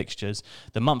tough run of fixtures.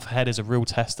 The month ahead is a real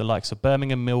test. The likes of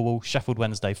Birmingham, Millwall, Sheffield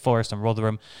Wednesday, Forest and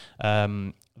Rotherham.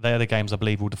 They're the games I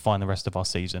believe will define the rest of our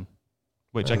season,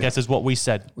 which I guess is what we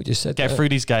said. We just said get through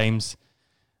these games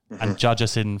and judge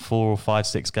us in 4 or 5,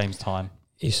 6 games' time.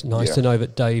 It's nice to know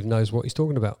that Dave knows what he's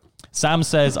talking about. Sam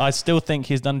says, I still think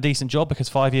he's done a decent job, because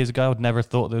 5 years ago I'd never have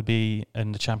thought they would be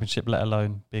in the Championship, let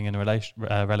alone being in a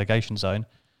relegation zone.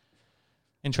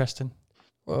 Interesting.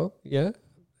 Well, yeah.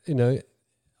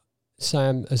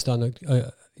 Sam has done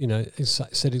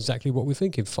said exactly what we're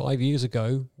thinking. 5 years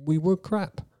ago, we were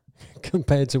crap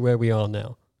compared to where we are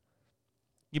now.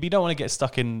 Yeah, but you don't want to get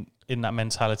stuck in that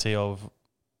mentality of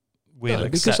we'll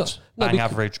accept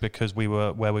average because we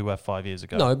were where we were 5 years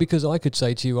ago. No, because I could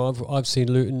say to you, I've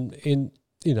seen Luton in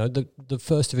the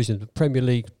first division, the Premier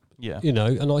League. Yeah.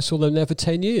 And I saw them there for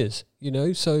 10 years.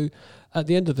 So at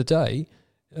the end of the day,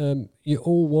 you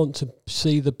all want to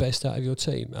see the best out of your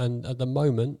team, and at the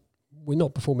moment we're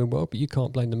not performing well. But you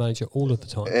can't blame the manager all of the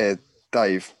time.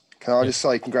 Dave. Can I just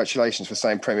say congratulations for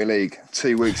saying Premier League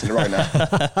 2 weeks in a row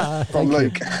now from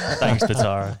Luke. Thanks,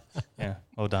 Pitara. Yeah,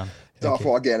 well done. So I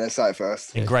thought I'd get in there and say it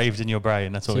first. Engraved in your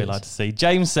brain. That's what we like to see.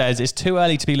 James says, it's too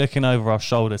early to be looking over our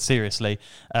shoulder, seriously.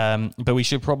 But we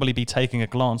should probably be taking a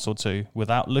glance or two.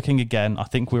 Without looking again, I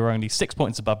think we were only 6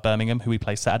 points above Birmingham, who we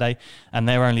play Saturday. And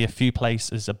they're only a few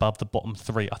places above the bottom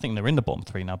 3. I think they're in the bottom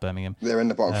 3 now, Birmingham. They're in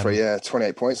the bottom 3,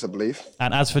 28 points, I believe.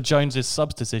 And as for Jones's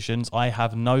subs decisions, I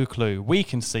have no clue. We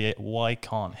can see it. Why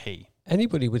can't he?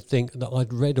 Anybody would think that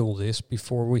I'd read all this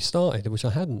before we started, which I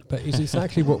hadn't. But it's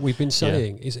exactly what we've been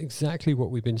saying. It's exactly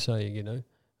what we've been saying,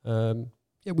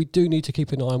 we do need to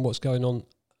keep an eye on what's going on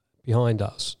behind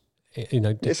us.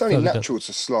 It's only natural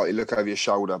to slightly look over your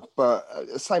shoulder. But at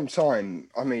the same time,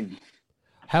 I mean...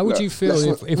 How would you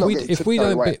feel if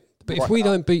we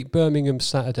don't beat Birmingham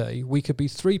Saturday, we could be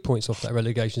 3 points off that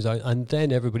relegation zone, and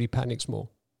then everybody panics more?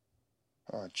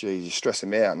 Oh, geez, you're stressing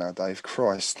me out now, Dave.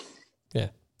 Christ. Yeah.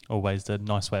 Always the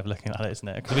nice way of looking at it, isn't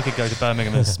it? Because we could go to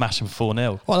Birmingham and smash them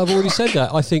 4-0. Well, I've already said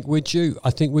that. I think we're due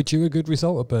a good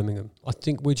result at Birmingham. I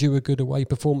think we're due a good away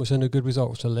performance and a good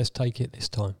result. So let's take it this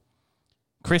time.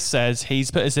 Chris says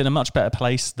he's put us in a much better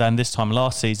place than this time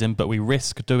last season, but we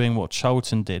risk doing what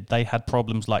Charlton did. They had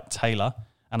problems like Taylor,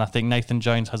 and I think Nathan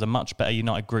Jones has a much better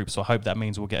United group. So I hope that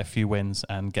means we'll get a few wins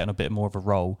and get a bit more of a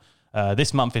role.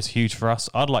 This month is huge for us.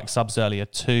 I'd like subs earlier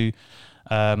too.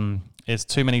 It's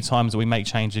too many times that we make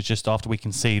changes just after we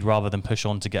concede rather than push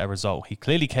on to get a result. He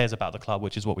clearly cares about the club,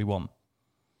 which is what we want.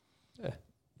 Yeah.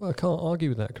 Well, I can't argue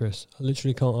with that, Chris. I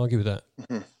literally can't argue with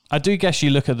that. I do guess you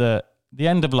look at the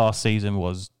end of last season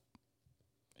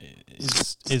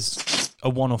is a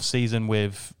one-off season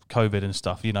with COVID and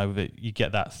stuff. That you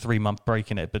get that 3-month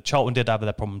break in it. But Charlton did have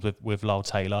their problems with Lyle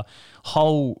Taylor.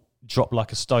 Hull dropped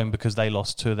like a stone because they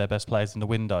lost 2 of their best players in the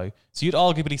window. So you'd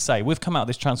arguably say we've come out of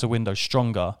this transfer window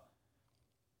stronger.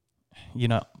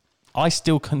 I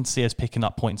still couldn't see us picking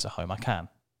up points at home. I can.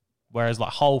 Whereas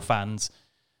Hull fans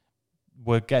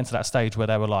were getting to that stage where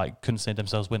they were couldn't see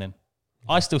themselves winning.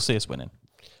 I still see us winning.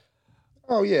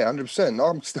 Oh yeah, 100%.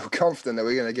 I'm still confident that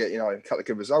we're going to get, a couple of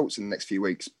good results in the next few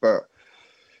weeks, but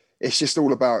it's just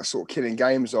all about sort of killing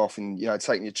games off and,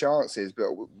 taking your chances.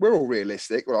 But we're all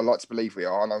realistic. Well, I like to believe we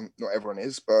are, and not everyone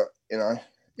is, but,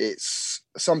 it's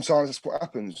sometimes that's what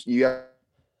happens. You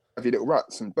have your little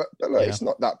ruts, but look, it's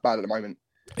not that bad at the moment.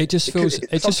 It just feels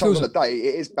on the day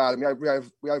it is bad, and we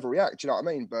overreact. Do you know what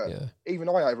I mean? But even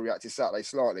I overreacted Saturday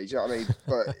slightly. Do you know what I mean?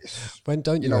 But when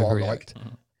don't you overreact?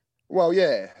 Well,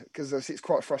 yeah, because it's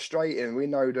quite frustrating. We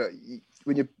know that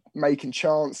when you're making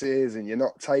chances and you're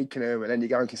not taking them, and then you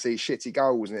go and concede shitty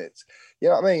goals, and it's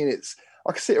what I mean.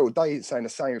 I could sit all day saying the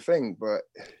same thing, but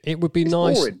it would be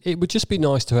nice. Boring. It would just be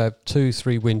nice to have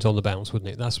 2-3 wins on the bounce, wouldn't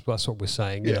it? That's what we're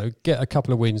saying. Get a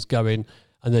couple of wins going,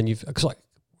 and then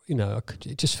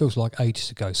it just feels like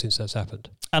ages ago since that's happened.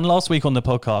 And last week on the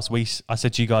podcast, I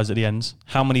said to you guys at the end,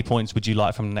 how many points would you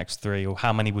like from the next 3, or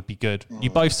how many would be good? You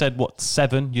both said,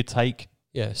 7 you'd take?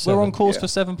 Yeah, 7. We're on course for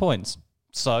 7 points.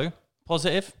 So,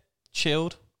 positive,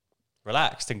 chilled,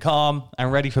 relaxed and calm,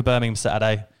 and ready for Birmingham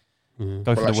Saturday.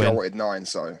 Go for the win. I wanted 9,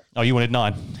 so... Oh, you wanted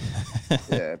 9?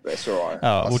 Yeah, but it's all right.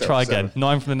 Oh, we'll try again.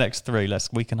 9 from the next 3.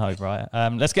 We can hope, right?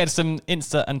 Let's get to some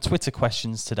Insta and Twitter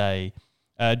questions today.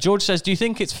 George says, do you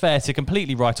think it's fair to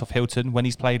completely write off Hilton when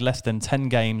he's played less than 10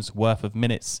 games worth of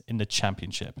minutes in the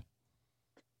Championship?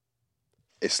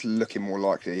 It's looking more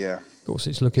likely, yeah. Of course,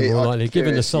 it's looking more likely.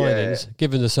 Given the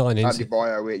signings. Andy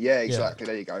Bio, yeah, exactly.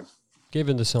 Yeah. There you go.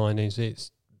 Given the signings,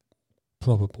 it's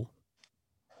probable.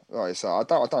 Right, so I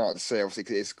don't like to see, obviously,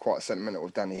 because it's quite sentimental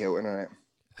with Danny Hilton, isn't it?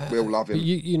 We all love him. But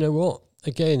you know what?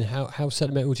 Again, how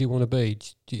sentimental do you want to be?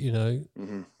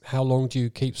 How long do you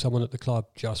keep someone at the club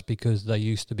just because they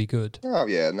used to be good? Oh,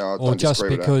 yeah, no, I or don't just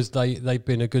because they've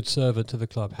been a good servant to the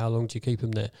club? How long do you keep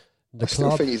them there? I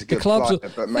still think he's a good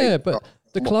player, but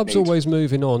the club's always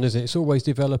moving on, isn't it? It's always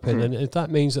developing, and if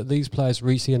that means that these players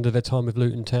reach the end of their time with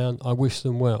Luton Town, I wish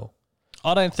them well.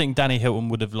 I don't think Danny Hilton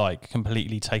would have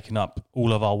completely taken up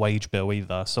all of our wage bill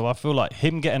either. So I feel like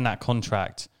him getting that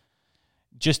contract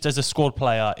just as a squad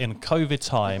player in COVID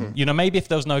time, maybe if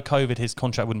there was no COVID, his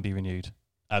contract wouldn't be renewed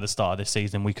at the start of this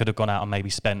season. We could have gone out and maybe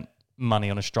spent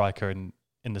money on a striker in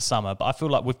the summer. But I feel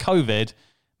like with COVID,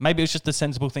 maybe it was just the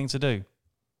sensible thing to do.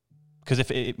 Because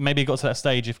if maybe it got to that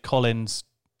stage, if Collins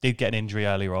did get an injury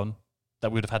earlier on,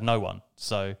 that we would have had no one.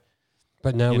 So,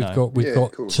 but now we've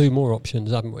got 2 more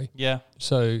options, haven't we? Yeah.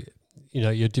 So,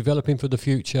 you're developing for the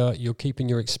future. You're keeping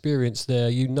your experience there.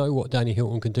 You know what Danny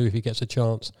Hilton can do if he gets a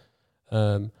chance.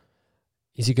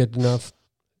 Is he good enough?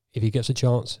 If he gets a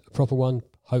chance, a proper one,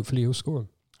 hopefully he'll score him.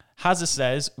 Hazard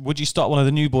says, would you start one of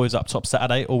the new boys up top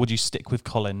Saturday, or would you stick with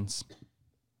Collins?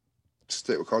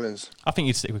 Stick with Collins. I think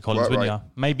you'd stick with Collins, wouldn't you?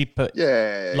 Maybe put...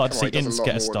 Yeah. Like to see Ince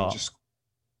get a start.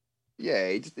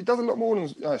 He does a lot more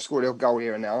than score a goal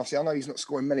here and now. Obviously, I know he's not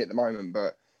scoring many at the moment,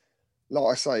 but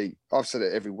like I say, I've said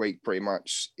it every week pretty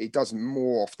much, he does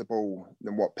more off the ball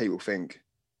than what people think.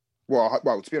 Well,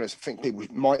 to be honest, I think people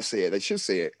might see it. They should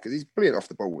see it because he's brilliant off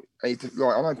the ball. And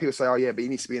I know people say, oh, yeah, but he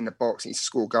needs to be in the box. He needs to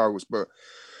score goals. But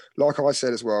like I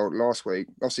said as well last week,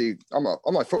 obviously, I'm not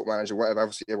a football manager or whatever.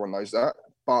 Obviously, everyone knows that.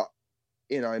 But,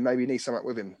 maybe you need something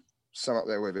with him. Some up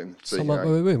there with him. So,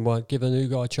 with him. Why give a new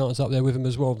guy a chance up there with him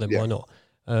as well? Then why not?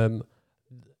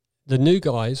 The new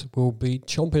guys will be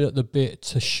chomping at the bit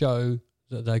to show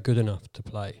that they're good enough to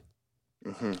play.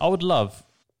 I would love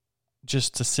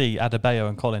just to see Adebayo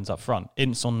and Collins up front.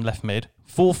 Ince on left mid,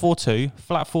 4-4-2,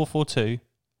 flat 4-4-2.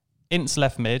 Ince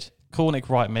left mid, Cornick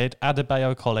right mid,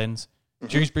 Adebayo, Collins,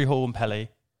 Dewsbury Hall and Pelly,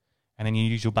 and then you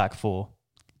use your back 4.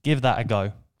 Give that a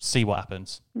go. See what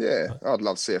happens. Yeah, I'd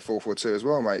love to see a 4-4-2 as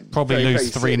well, mate. Probably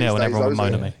lose 3-0 and everyone would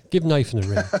moan at me. Give Nathan a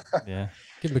ring. Yeah.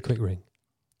 Give him a quick ring.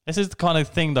 This is the kind of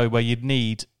thing, though, where you'd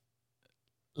need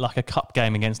a cup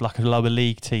game against a lower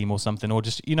league team or something, or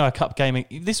just, a cup game.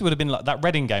 This would have been like that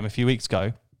Reading game a few weeks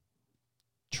ago.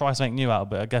 Try something new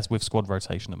out, but I guess with squad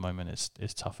rotation at the moment,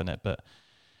 it's tough, isn't it? But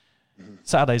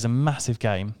Saturday's a massive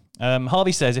game.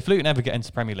 Harvey says, if Luton ever get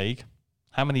into Premier League,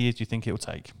 how many years do you think it will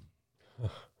take?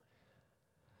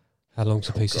 How long's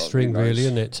a piece of string, really,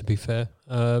 isn't it, to be fair?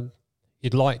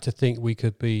 You'd like to think we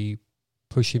could be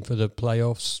pushing for the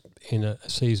playoffs in a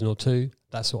season or 2.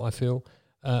 That's what I feel.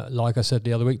 Like I said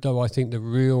the other week, though, I think the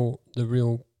real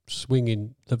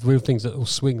things that will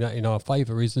swing that in our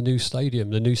favour is the new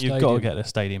stadium. You've got to get the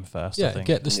stadium first, I think.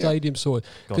 Get the stadium sorted.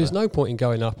 Because there's no point in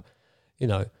going up,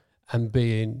 and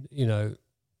being,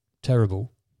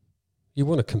 terrible. You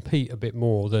want to compete a bit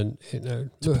more than, To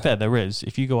be fair, there is.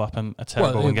 If you go up and are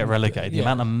terrible and get relegated, the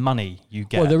amount of money you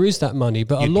get. Well, there is that money,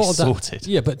 but a lot of that. Sorted.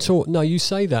 Yeah, but you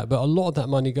say that, but a lot of that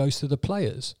money goes to the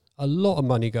players. A lot of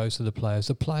money goes to the players.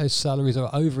 The players' salaries are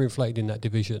overinflated in that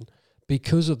division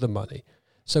because of the money.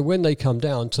 So when they come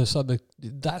down to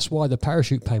that's why the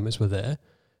parachute payments were there,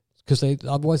 because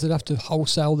otherwise they'd have to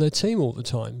wholesale their team all the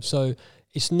time. So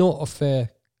it's not a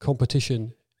fair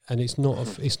competition, and it's not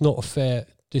a fair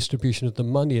distribution of the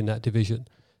money in that division.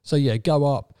 So go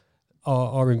up.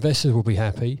 Our investors will be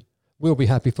happy. We'll be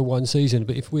happy for one season,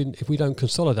 but if we don't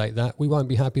consolidate that, we won't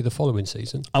be happy the following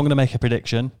season. I'm going to make a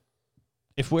prediction.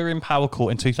 If we're in Power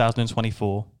Court in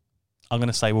 2024, I'm going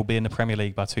to say we'll be in the Premier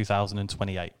League by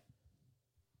 2028.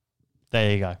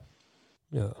 There you go.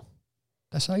 Yeah.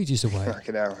 That's ages away.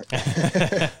 Fucking hell.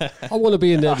 I want to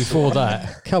be in there before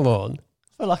that. Come on.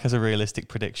 I feel like it's a realistic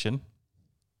prediction.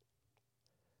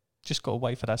 just got to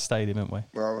wait for that stadium, haven't we?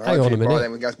 Well, hang on a minute.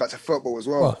 Then it goes back to football as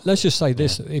well. Well, let's just say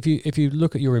this: if you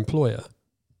look at your employer,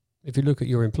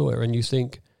 and you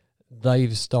think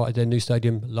they've started their new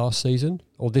stadium last season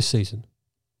or this season,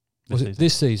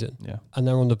 this season? Yeah, and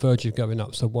they're on the verge of going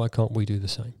up. So why can't we do the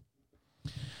same?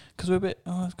 Because we're a bit.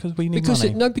 Because we need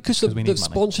money. Because the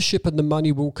sponsorship and the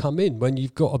money will come in when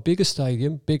you've got a bigger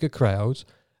stadium, bigger crowds.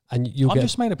 And I'm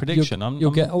just made a prediction.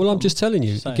 I'm just telling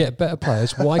you, you get better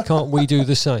players. Why can't we do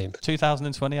the same?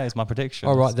 2028 is my prediction.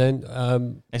 All right, then.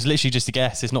 It's literally just a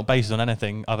guess. It's not based on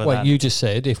anything other than... you just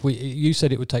said, you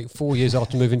said it would take 4 years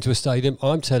after moving to a stadium.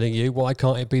 I'm telling you, why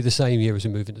can't it be the same year as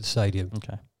we move into the stadium?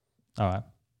 Okay. All right.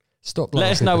 Stop.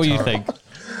 Let us know what you think.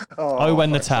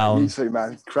 Owen the Town. Me too,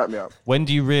 man. Crap me up. When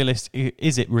do you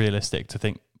is it realistic to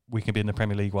think we can be in the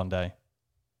Premier League one day?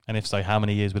 And if so, how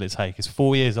many years will it take? Is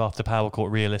 4 years after Power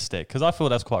Court realistic? Because I feel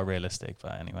that's quite realistic.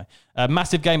 But anyway,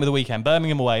 massive game of the weekend.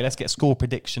 Birmingham away. Let's get score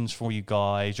predictions for you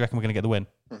guys. Do you reckon we're going to get the win?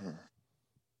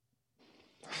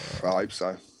 I hope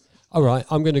so. All right,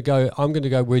 I'm going to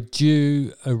go. We're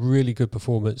due a really good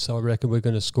performance. So I reckon we're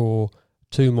going to score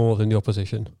 2 more than the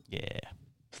opposition. Yeah,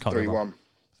 3-1.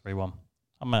 3-1.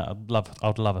 I'd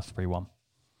love a 3-1.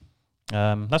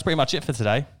 That's pretty much it for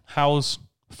today. How's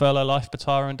furlough life,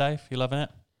 Batara and Dave? You loving it?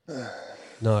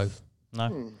 No.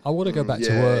 I want to go back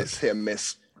to work. It's hit and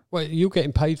miss. Well, you're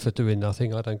getting paid for doing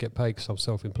nothing. I don't get paid because I'm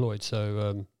self-employed.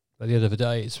 So at the end of the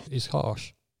day, it's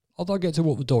harsh. Although I get to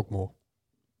walk the dog more.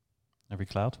 Every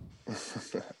cloud.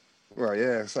 Well,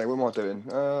 yeah. So what am I doing?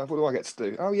 What do I get to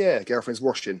do? Oh, yeah. Girlfriend's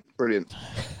washing. Brilliant.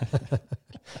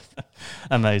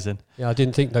 Amazing. Yeah, I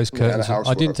didn't think those curtains.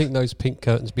 I didn't think those pink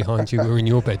curtains behind you were in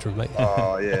your bedroom, mate.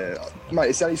 Oh yeah, mate.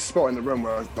 It's the only spot in the room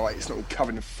where it's not all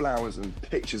covered in flowers and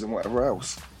pictures and whatever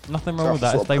else. Nothing wrong with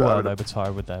that. If they were though,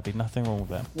 Batara, would there be nothing wrong with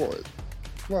that? What?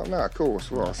 Well, no, of course.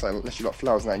 Well, I say unless you like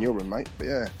flowers now in your room, mate. But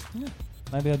yeah.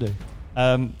 Maybe I do.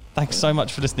 Thanks so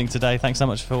much for listening today. Thanks so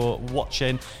much for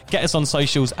watching. Get us on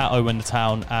socials at Owen the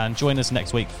Town and join us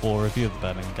next week for a review of the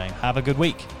Birmingham game. Have a good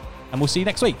week, and we'll see you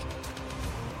next week.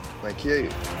 Thank you.